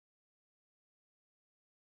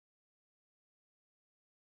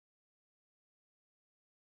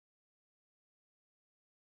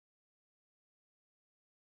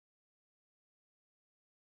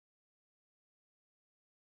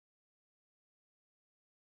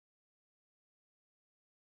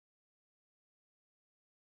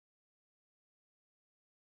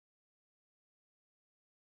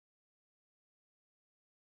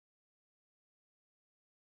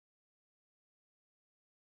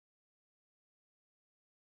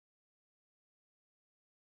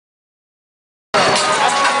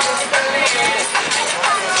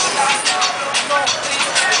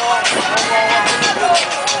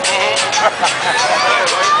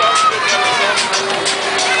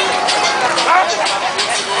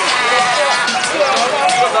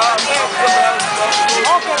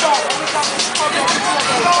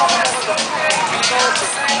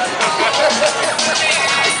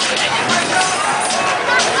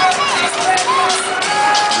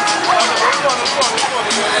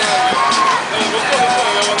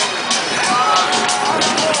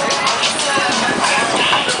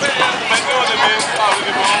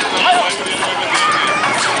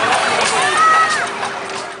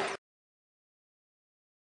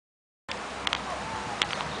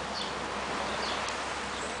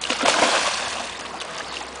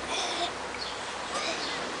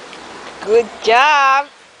Good job.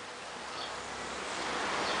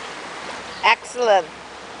 Excellent.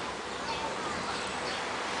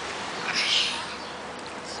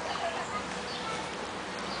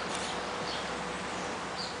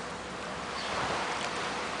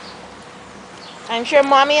 I'm sure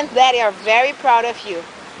Mommy and Daddy are very proud of you.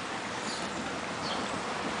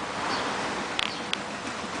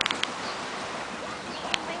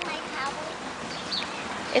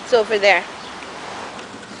 It's over there.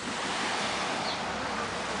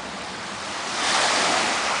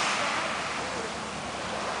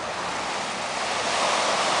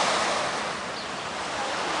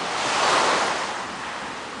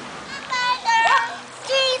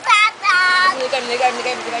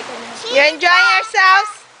 You're enjoying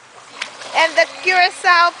yourselves in the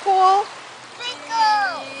Curacao pool?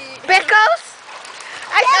 Pickles?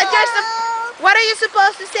 What are you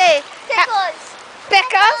supposed to say? Pickles.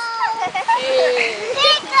 Pickles?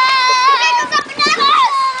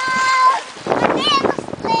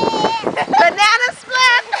 Banana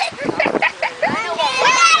split.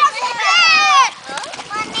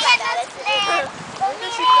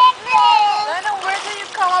 Lynah, where do you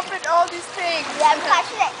come up with all these things?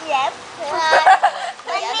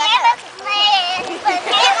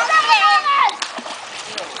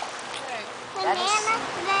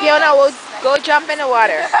 Fiona will go jump in the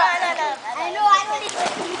water.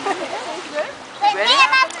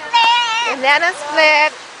 Banana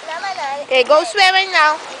split. Okay, go swimming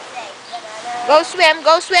now. Go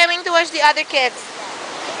swimming towards the other kids.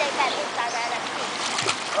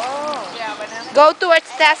 Oh, yeah, banana. Go towards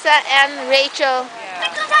Tessa and Rachel. Yeah.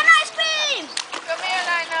 Pickles on ice cream! Come here,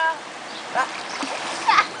 Lynah.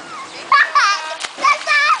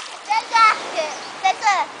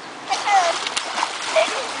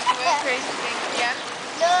 Doing crazy things again.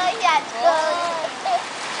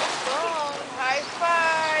 Oh, high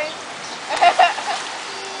five. High five.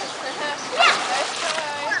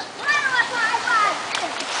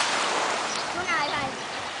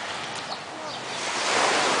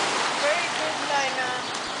 Very good, Lynah.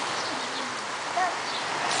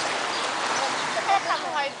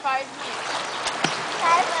 High five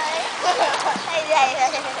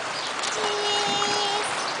me.